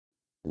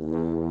Good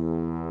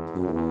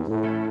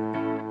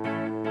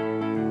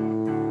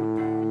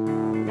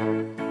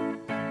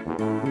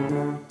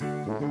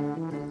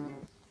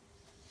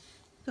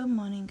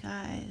morning,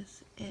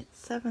 guys.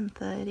 It's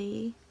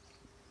 7:30.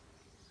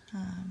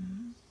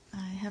 I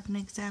have an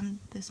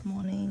exam this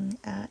morning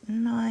at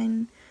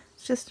 9.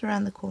 It's just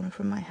around the corner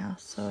from my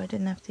house, so I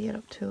didn't have to get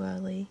up too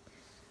early.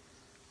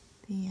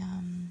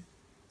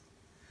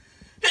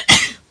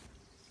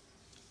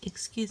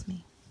 Excuse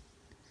me.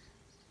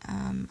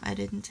 I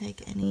didn't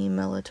take any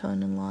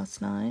melatonin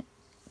last night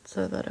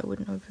so that I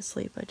wouldn't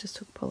oversleep. I just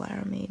took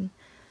Polaramine.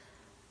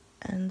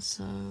 And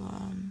so,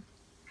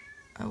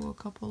 I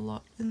woke up a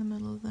lot in the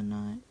middle of the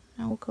night.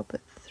 I woke up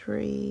at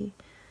 3,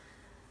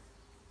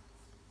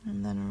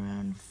 and then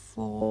around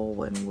 4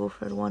 when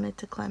Wilfred wanted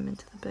to climb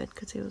into the bed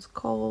because he was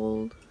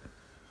cold,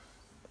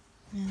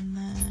 and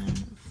then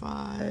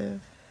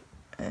 5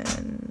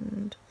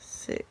 and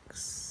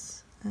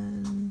 6,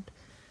 and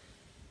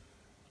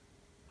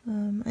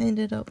I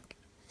ended up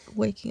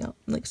waking up,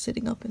 like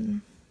sitting up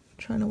and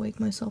trying to wake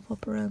myself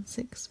up around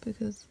 6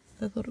 because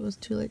I thought it was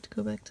too late to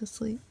go back to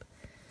sleep.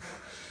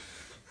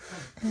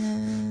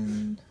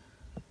 And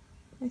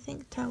I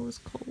think Tao was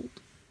cold.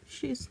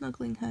 She's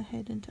snuggling her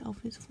head into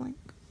Alfie's flank.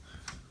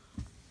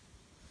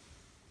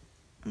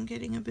 I'm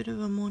getting a bit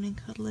of a morning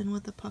cuddle in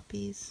with the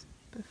puppies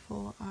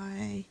before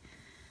I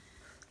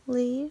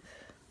leave.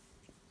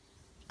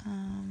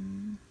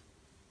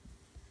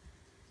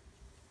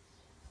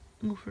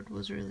 Wilfred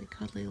was really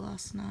cuddly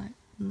last night,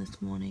 and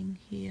this morning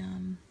he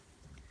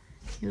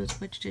was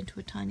wedged into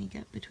a tiny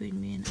gap between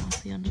me and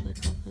Alfie under the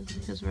covers.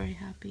 He was very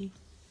happy.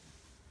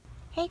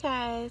 Hey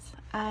guys,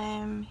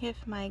 I'm here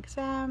for my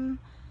exam.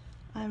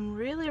 I'm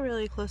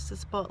really close to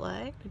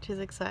Spotlight, which is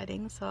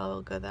exciting, so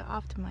I'll go there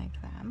after my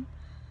exam.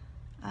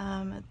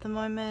 At the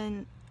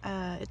moment,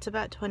 it's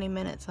about 20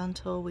 minutes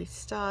until we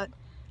start,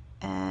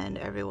 and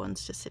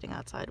everyone's just sitting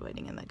outside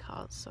waiting in their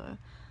cars, so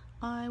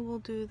I will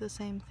do the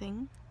same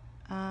thing.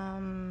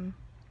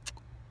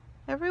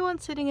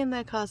 Everyone's sitting in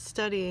their cars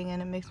studying,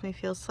 and it makes me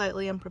feel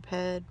slightly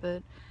unprepared, but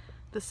at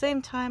the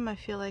same time I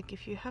feel like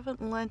if you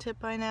haven't learnt it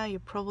by now, you're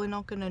probably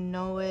not going to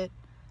know it.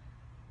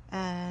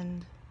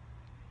 And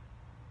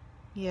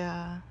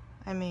yeah,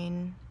 I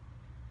mean,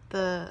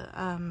 the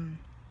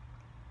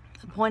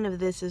point of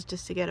this is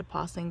just to get a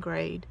passing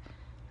grade.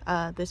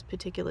 This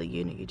particular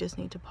unit you just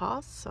need to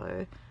pass,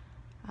 so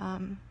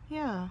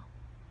yeah,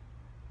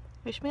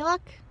 wish me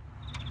luck.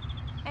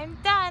 I'm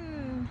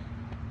done.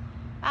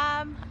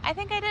 I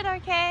think I did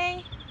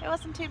okay. It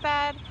wasn't too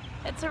bad.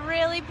 It's a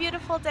really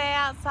beautiful day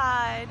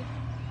outside.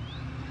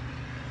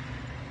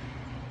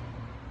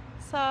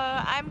 So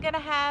I'm gonna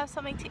have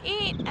something to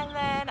eat, and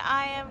then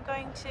I am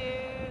going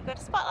to go to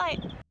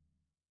Spotlight.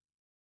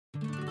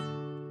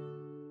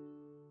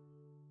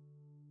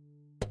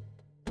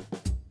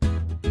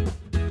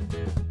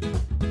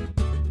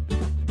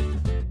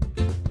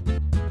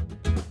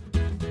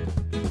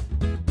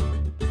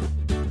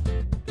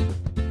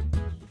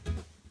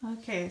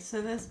 Okay,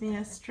 so there's been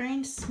a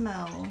strange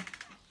smell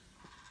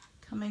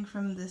coming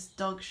from this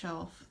dog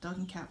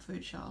and cat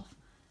food shelf.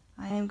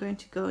 I am going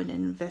to go and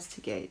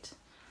investigate.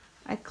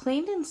 I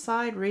cleaned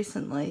inside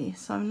recently,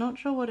 so I'm not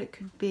sure what it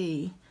could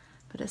be,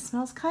 but it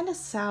smells kind of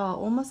sour,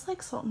 almost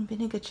like salt and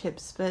vinegar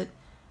chips, but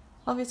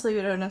obviously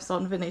we don't have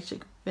salt and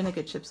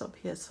vinegar chips up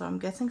here, so I'm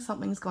guessing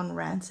something's gone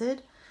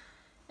rancid,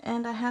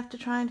 and I have to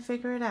try and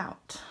figure it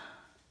out.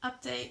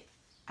 Update,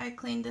 I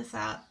cleaned this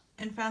out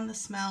and found the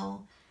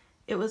smell.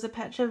 It was a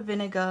patch of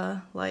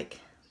vinegar,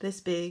 like this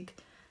big,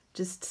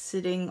 just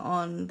sitting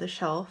on the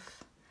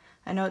shelf.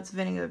 I know it's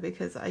vinegar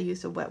because I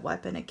used a wet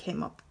wipe and it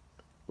came up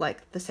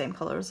like the same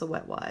color as a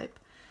wet wipe.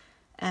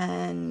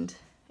 And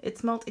it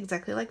smelled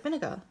exactly like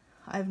vinegar.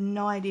 I have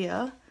no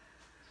idea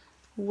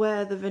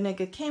where the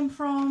vinegar came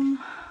from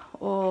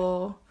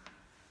or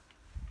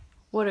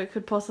what it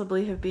could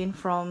possibly have been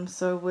from.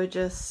 So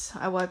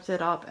I wiped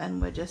it up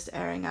and we're just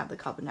airing out the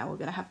cupboard now. We're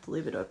gonna have to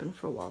leave it open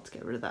for a while to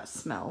get rid of that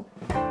smell.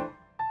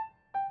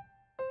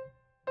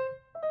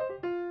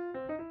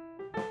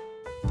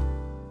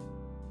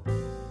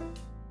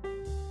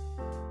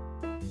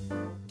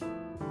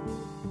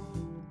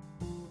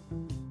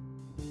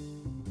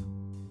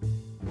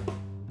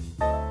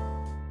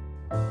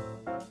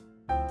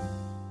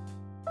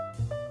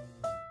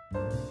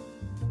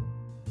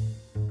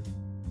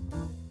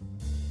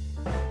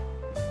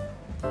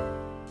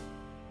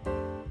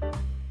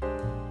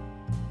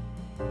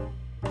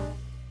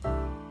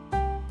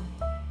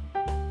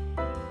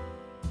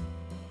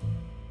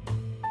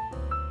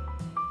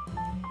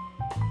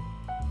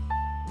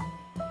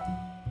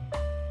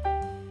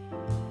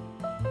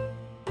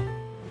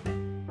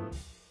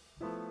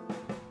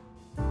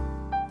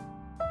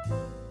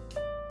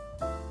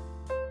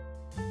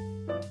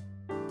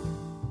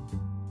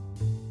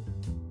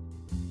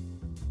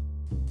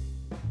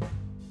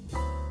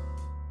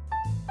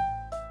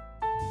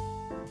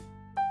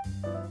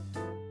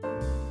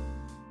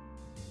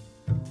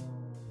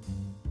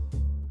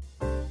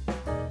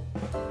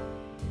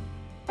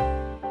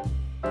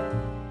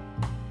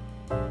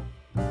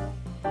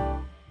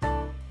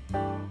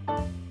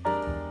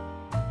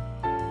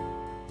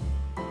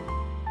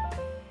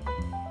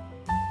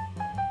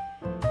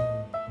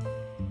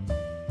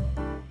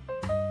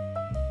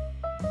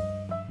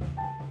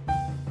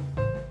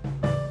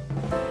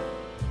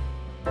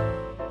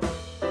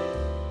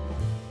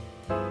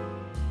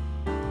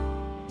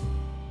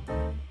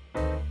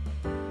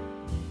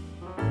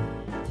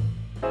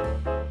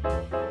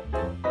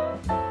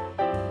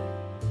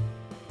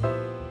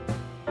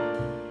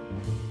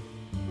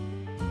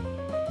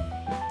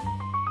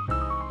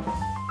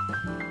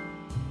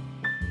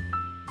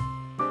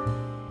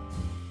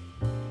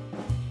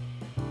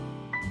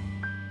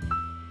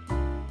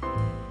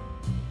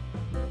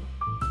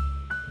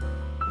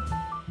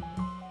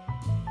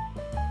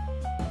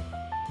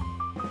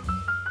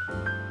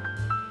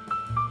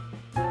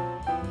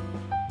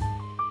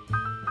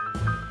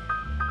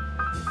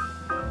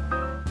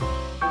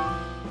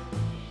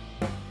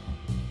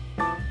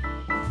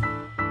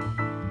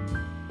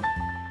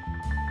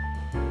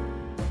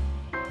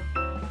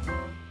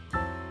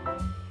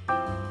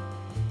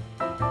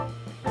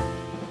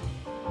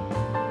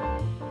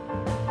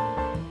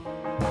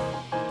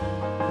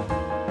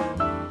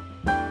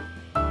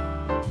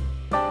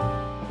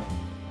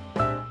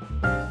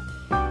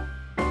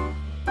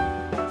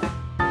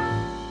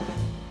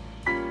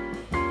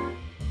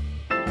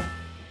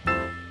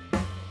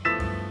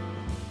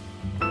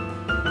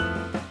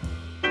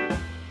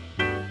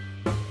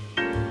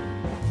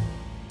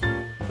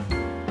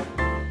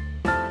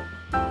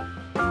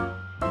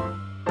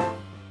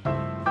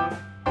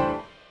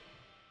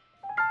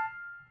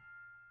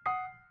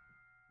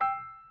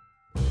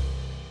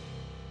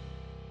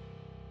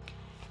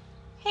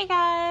 Hey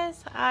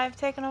guys, I've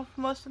taken off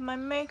most of my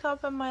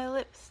makeup and my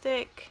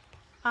lipstick.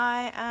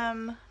 I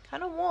am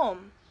kind of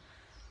warm.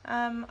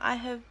 I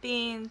have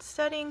been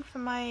studying for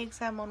my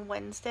exam on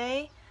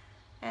Wednesday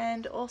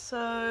and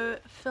also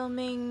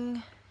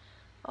filming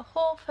a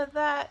haul for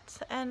that,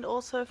 and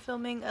also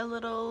filming a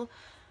little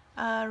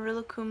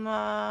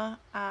Rilakuma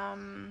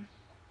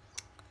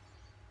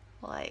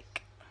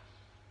like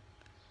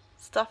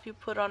stuff you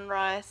put on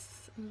rice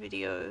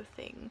video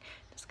thing,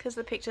 just because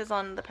the pictures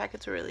on the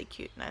packets were really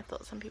cute and I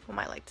thought some people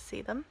might like to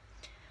see them.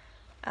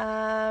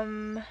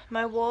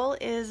 My wall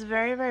is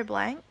very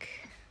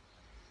blank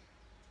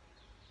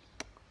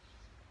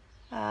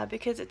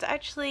because it's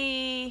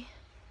actually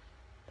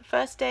the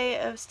first day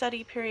of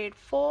study period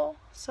 4,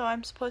 so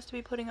I'm supposed to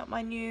be putting up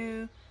my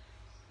new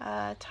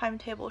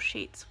timetable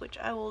sheets, which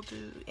I will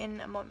do in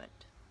a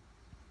moment.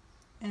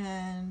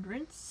 And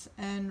rinse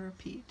and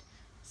repeat.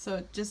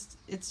 So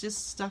it's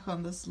just stuck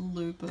on this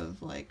loop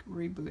of like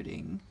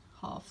rebooting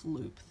half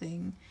loop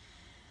thing.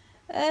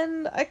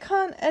 And I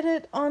can't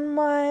edit on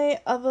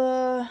my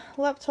other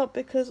laptop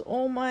because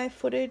all my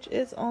footage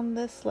is on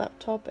this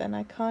laptop and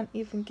I can't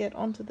even get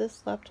onto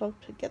this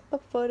laptop to get the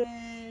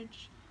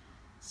footage.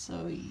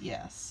 So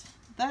yes,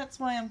 that's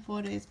why I'm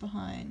 4 days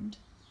behind.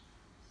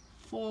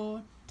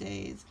 4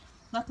 days.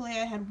 Luckily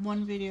I had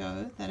one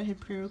video that I had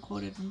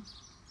pre-recorded and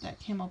that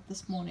came up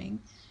this morning,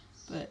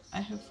 but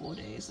I have 4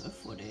 days of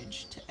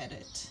footage to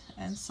edit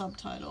and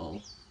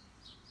subtitle.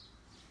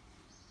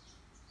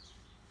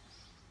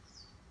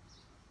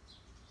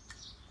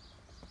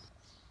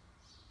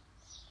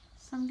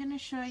 So I'm going to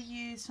show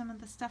you some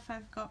of the stuff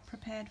I've got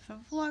prepared for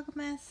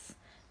Vlogmas.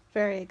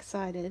 Very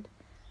excited.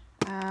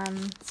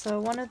 So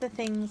one of the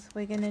things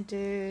we're going to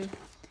do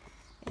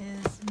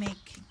is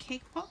make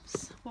cake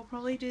pops. We'll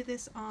probably do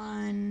this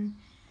on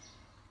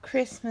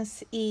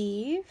Christmas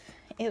Eve.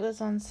 It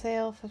was on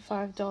sale for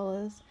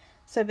 $5.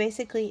 So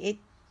basically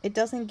it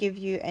doesn't give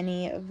you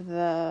any of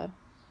the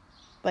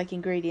like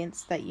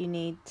ingredients that you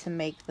need to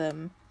make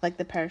them, like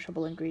the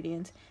perishable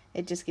ingredients.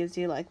 It just gives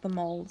you like the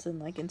molds and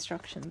like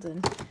instructions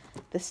and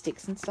the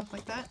sticks and stuff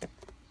like that.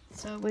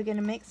 So we're going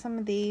to make some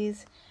of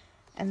these,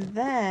 and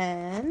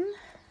then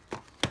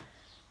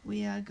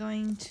we are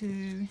going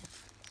to,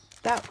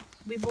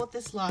 we bought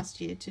this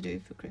last year to do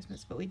for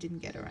Christmas, but we didn't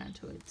get around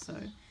to it. So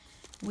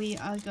we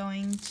are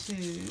going to,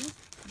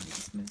 let me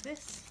just move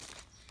this.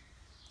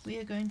 We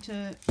are going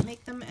to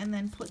make them and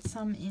then put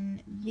some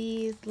in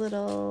these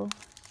little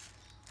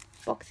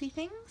boxy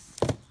things.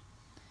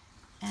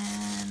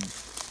 And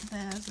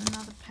there's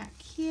another pack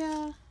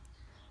here.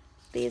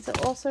 These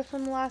are also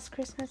from last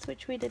Christmas,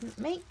 which we didn't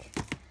make.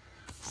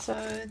 So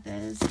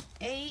there's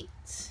 8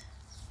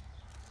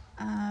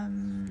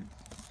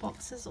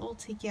 boxes all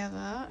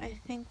together. I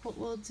think what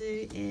we'll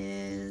do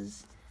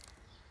is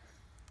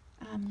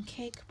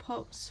cake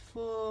pops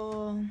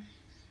for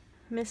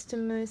Mr.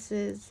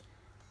 Moose's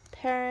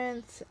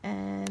parents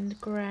and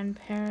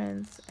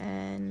grandparents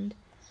and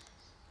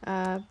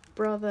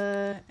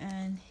brother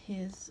and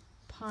his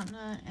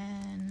partner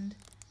and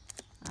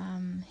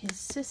his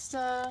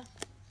sister,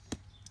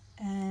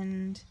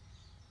 and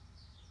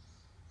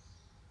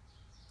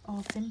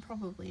Finn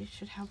probably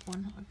should have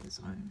one of his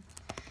own,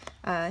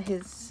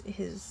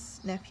 his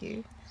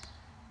nephew.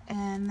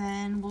 And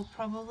then we'll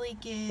probably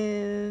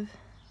give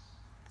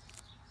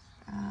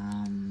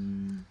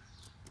who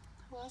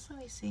else are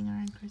we seeing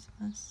around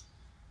Christmas?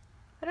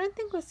 I don't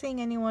think we're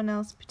seeing anyone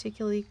else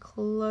particularly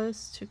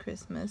close to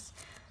Christmas,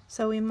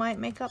 so we might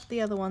make up the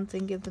other ones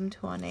and give them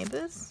to our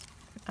neighbours.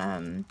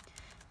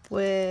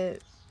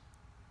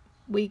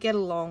 We get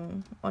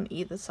along on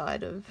either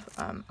side of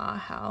our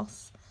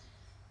house,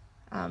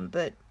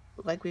 but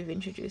like we've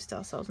introduced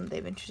ourselves and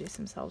they've introduced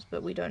themselves,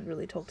 but we don't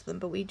really talk to them.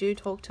 But we do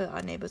talk to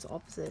our neighbours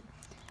opposite,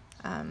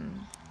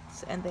 and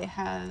they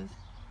have,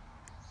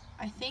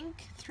 I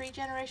think, 3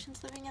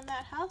 generations living in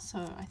that house,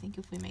 so I think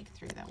if we make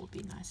 3, that would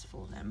be nice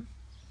for them.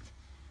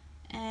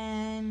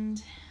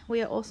 And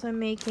we are also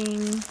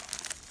making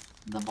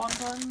the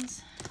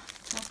bonbons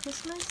for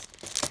Christmas.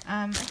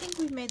 I think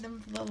we've made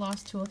them for the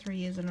last 2 or 3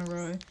 years in a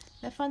row.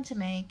 They're fun to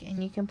make,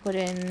 and you can put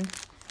in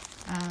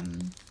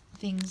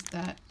things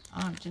that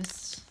aren't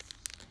just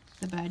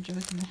the bad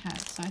joke in the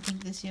hat. So I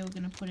think this year we're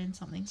going to put in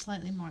something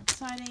slightly more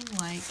exciting,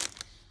 like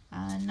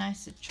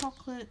nicer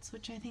chocolates,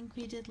 which I think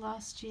we did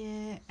last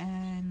year,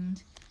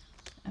 and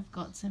I've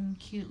got some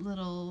cute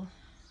little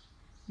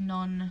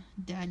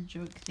non-dad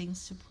joke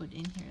things to put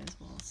in here as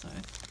well. So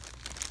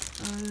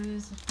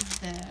those are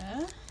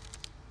there.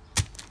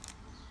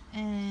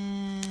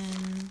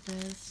 And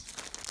there's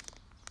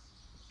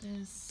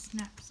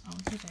snaps. Oh,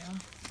 here they are.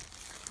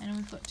 And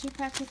we've got 2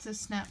 packets of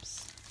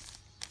snaps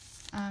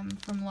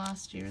from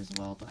last year as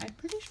well, but I'm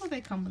pretty sure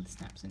they come with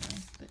snaps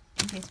anyway, but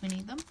in case we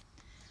need them.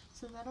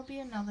 So that'll be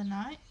another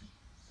night.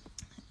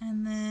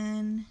 And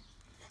then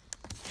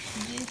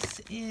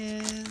this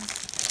is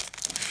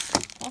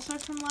also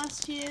from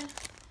last year.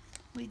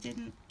 We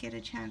didn't get a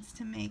chance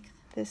to make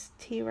this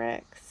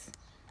T-Rex,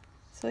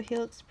 so he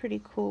looks pretty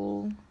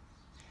cool.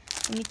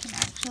 And you can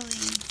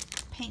actually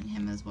paint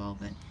him as well,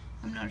 but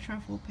I'm not sure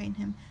if we'll paint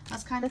him. I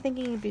was kind of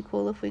thinking it'd be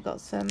cool if we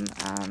got some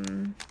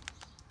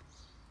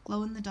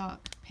glow-in-the-dark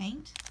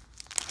paint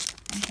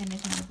and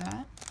painted him with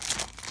that.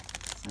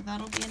 So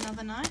that'll be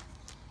another night.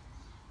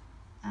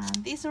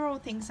 These are all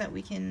things that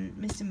we can,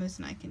 Mr. Moose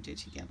and I can do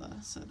together,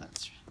 so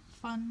that's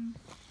fun.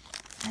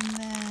 And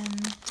then,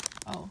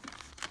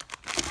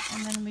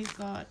 and then we've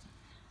got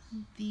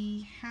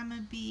the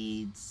hammer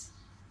beads,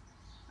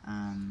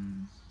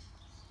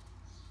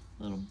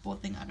 little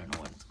board thing, I don't know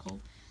what it's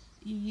called.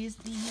 You use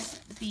these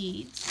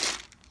beads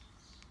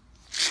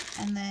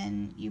and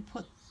then you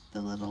put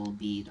the little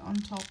bead on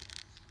top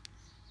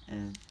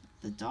of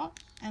the dot,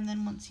 and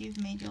then once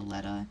you've made your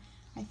letter,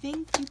 I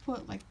think you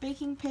put like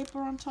baking paper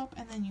on top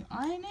and then you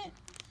iron it,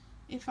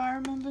 if I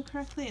remember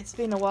correctly. It's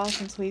been a while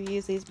since we've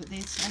used these, but I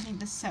think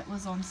this set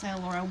was on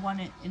sale, or I won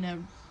it in a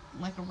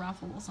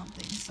raffle or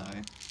something, so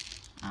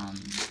I'm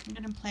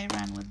gonna play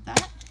around with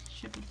that.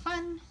 Should be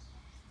fun,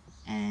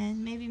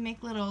 and maybe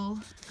make little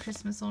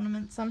Christmas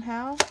ornaments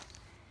somehow.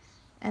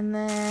 And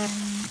then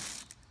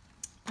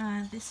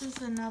this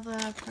is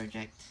another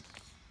project.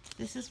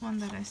 This is one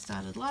that I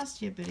started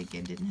last year, but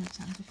again didn't have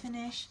time to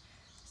finish.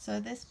 So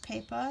this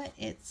paper,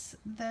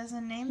 there's a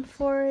name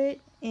for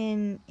it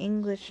in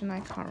English and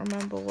I can't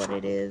remember what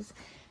it is.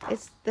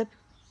 It's the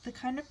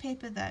kind of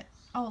paper that,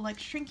 like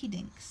Shrinky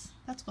Dinks,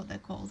 that's what they're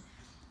called.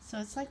 So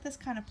it's like this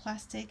kind of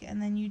plastic,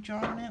 and then you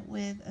draw on it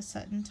with a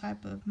certain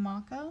type of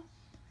marker,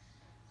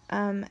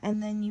 and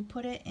then you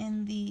put it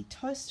in the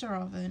toaster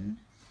oven,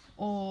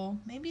 or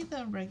maybe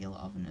the regular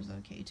oven is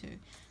okay too.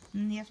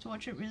 And you have to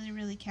watch it really,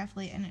 really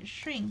carefully, and it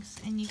shrinks,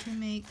 and you can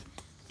make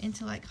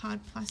into like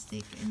hard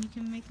plastic, and you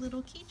can make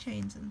little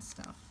keychains and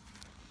stuff.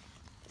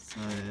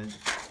 So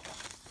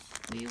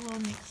we will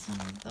make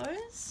some of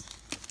those.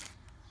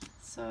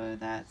 So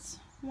that's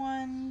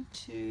 1,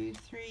 2,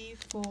 3,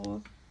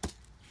 4,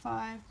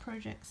 5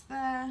 projects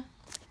there.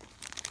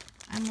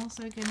 I'm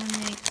also going to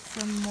make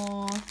some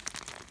more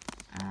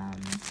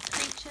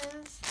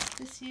creatures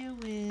this year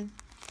with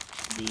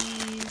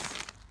these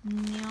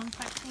neon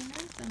pipe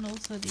cleaners, and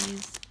also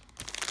these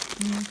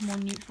more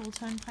neutral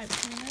tone pipe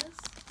cleaners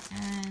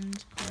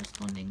and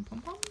corresponding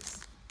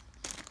pom-poms.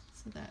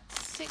 So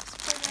that's 6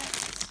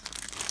 projects.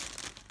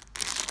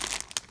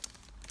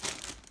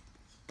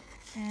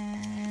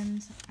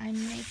 And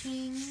I'm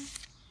making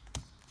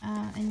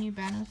a new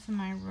banner for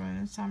my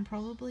room, so I'm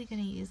probably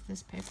going to use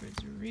this paper.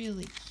 It's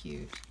really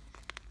cute.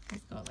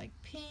 It's got like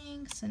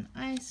pinks and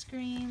ice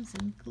creams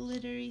and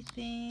glittery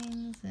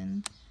things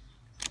and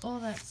all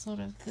that sort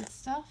of good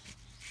stuff.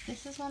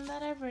 This is one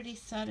that I've already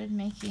started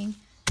making.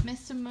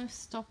 Mr. Moose,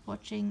 stop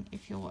watching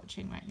if you're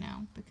watching right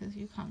now, because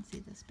you can't see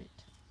this bit.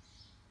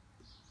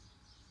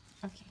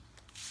 Okay,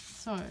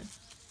 so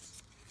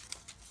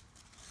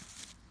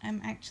I'm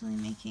actually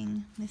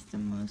making Mr.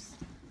 Moose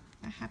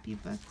a happy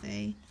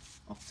birthday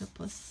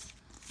octopus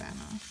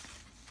banner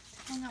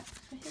to hang up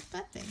for his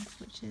birthday,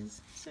 which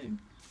is soon.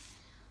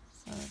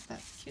 So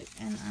that's cute,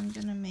 and I'm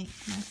gonna make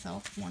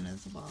myself one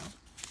as well.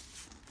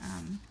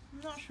 I'm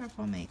not sure if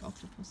I'll make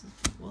octopuses,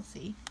 but we'll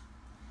see.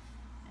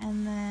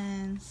 And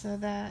then, so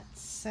that's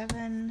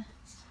 7.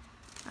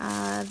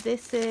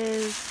 This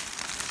is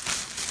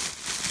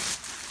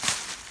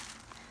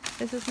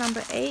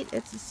number 8.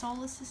 It's a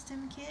solar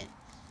system kit.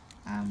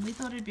 We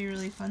thought it'd be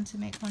really fun to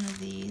make one of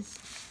these,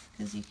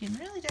 because you can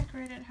really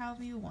decorate it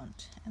however you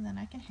want, and then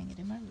I can hang it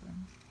in my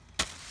room.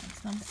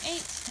 That's number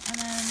 8. And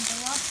then the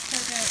last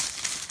project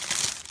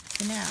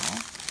for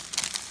now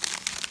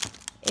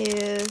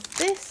is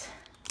this,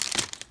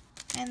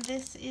 and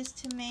this is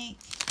to make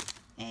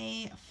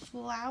a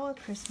flower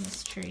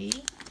Christmas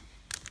tree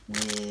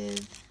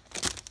with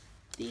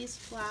these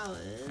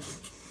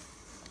flowers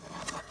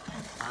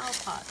and flower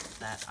pots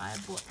that I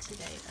bought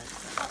today at the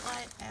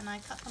spotlight, and I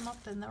cut them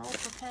up and they're all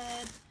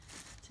prepared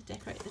to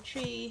decorate the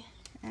tree,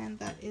 and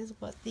that is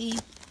what the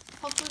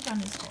hot glue gun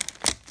is for.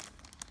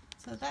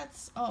 So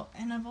that's,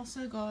 and I've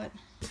also got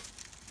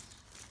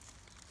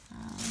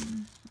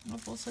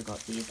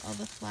these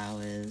other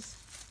flowers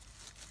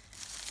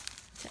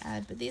to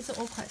add, but these are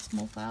all quite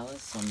small flowers,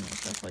 so I'm not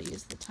sure if I'll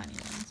use the tiny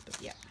ones, but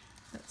yeah,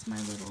 that's my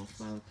little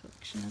flower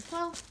collection as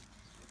well.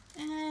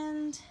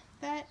 And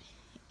that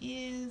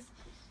is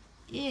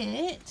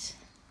it.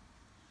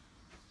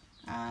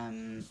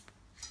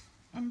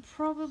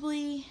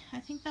 I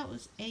think that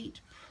was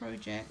 8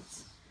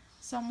 projects.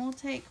 Some will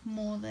take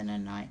more than a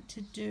night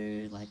to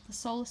do, like the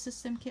solar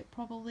system kit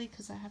probably,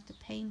 because I have to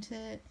paint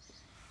it.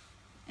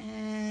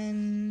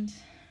 And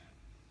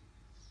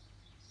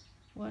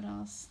what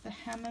else? The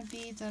hammer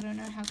beads, I don't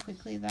know how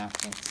quickly that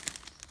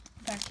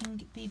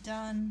can be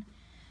done.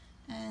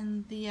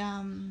 And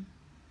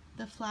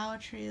the flower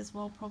tree as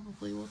well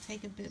probably will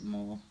take a bit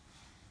more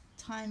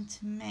time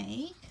to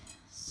make.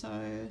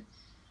 So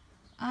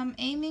I'm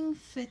aiming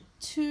for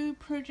 2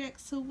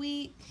 projects a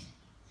week.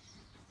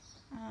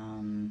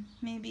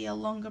 Maybe a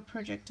longer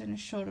project and a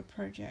shorter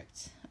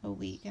project a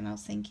week. And I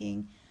was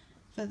thinking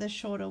for the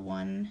shorter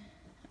one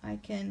I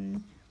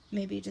can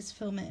maybe just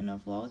film it in a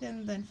vlog,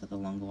 and then for the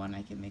longer one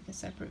I can make a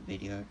separate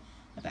video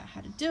about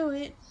how to do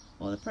it,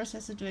 or the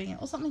process of doing it,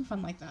 or something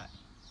fun like that.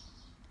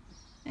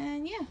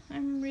 And yeah,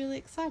 I'm really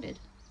excited.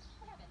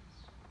 What happened?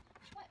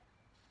 What?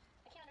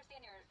 I can't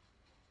understand your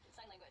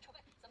sign language.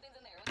 What? Something's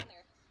in there. What's in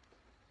there?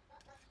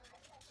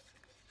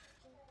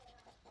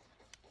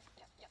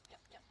 Jump.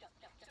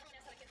 Just everyone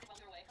asked how the kids did while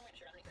we were away. I'm wearing a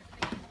shirt underneath it.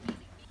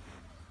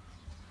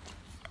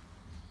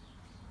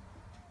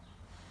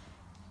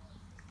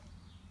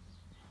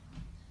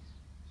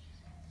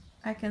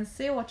 I can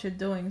see what you're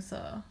doing,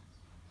 sir.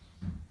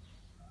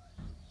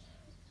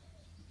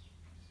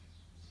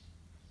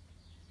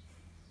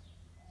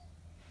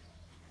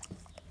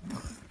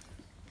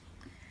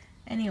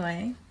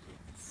 Anyway,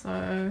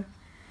 so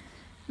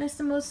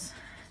Mr. Moose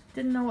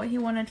didn't know what he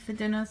wanted for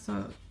dinner,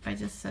 so I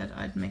just said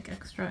I'd make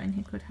extra and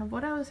he could have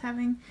what I was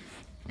having.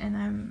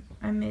 And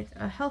I made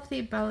a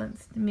healthy,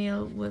 balanced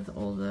meal with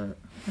all the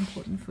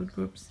important food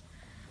groups,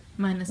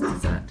 minus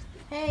dessert.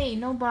 Hey,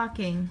 no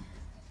barking.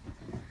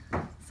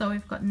 So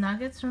we've got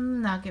nuggets from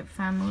the nugget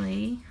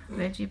family,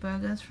 veggie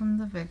burgers from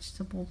the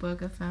vegetable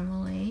burger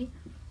family,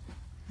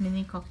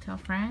 mini cocktail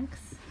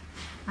franks.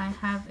 I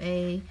have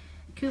a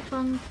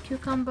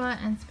cucumber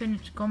and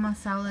spinach goma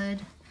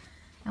salad,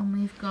 and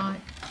we've got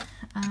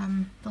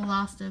the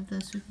last of the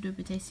super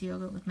duper tasty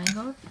yogurt with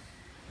mango.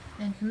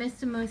 And for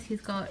Mr. Moose, he's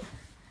got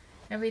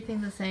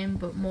everything the same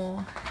but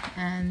more,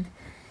 and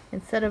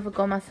instead of a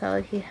goma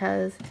salad he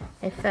has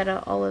a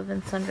feta, olive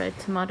and sun-dried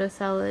tomato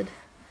salad.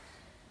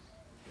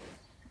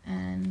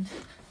 And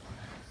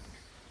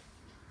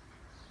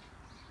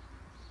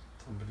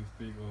somebody's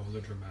being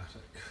overly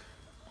dramatic.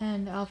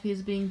 And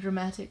Alfie's being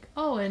dramatic.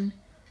 Oh, and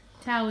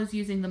Tao is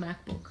using the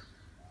MacBook.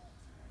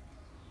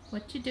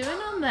 What you doing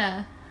on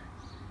there?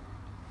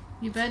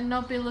 You better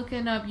not be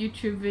looking up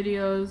YouTube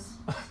videos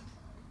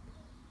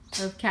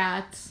of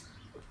cats.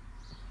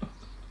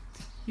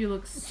 You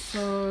look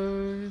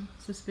so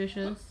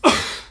suspicious.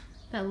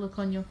 That look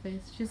on your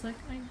face. She's like,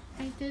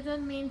 I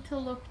didn't mean to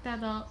look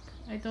that up.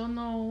 I don't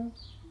know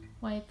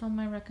why it's on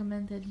my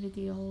recommended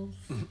videos.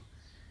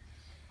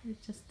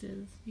 It just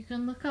is. You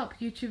can look up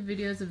YouTube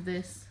videos of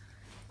this.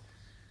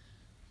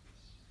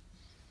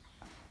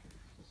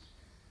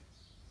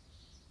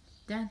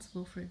 Dance,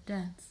 Wilfred,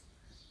 dance.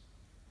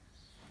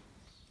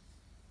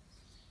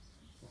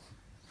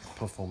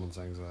 Performance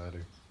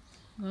anxiety.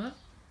 What?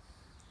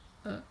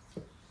 Oh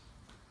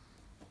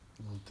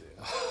dear.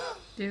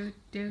 Do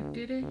do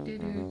do do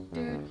do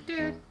do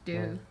do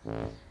do.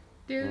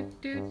 Do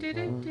do do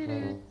do do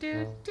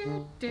do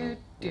do do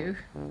do.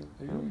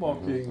 Are you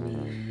mocking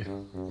me?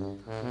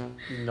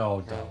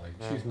 No, darling,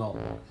 she's not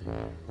mocking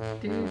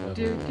you.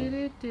 Do do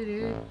do do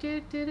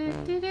do do do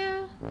do do.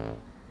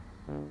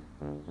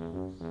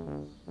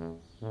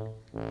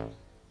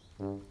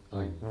 Do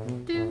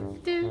do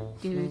do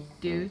do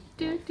do do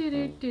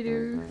do do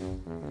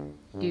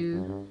do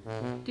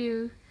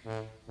do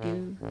do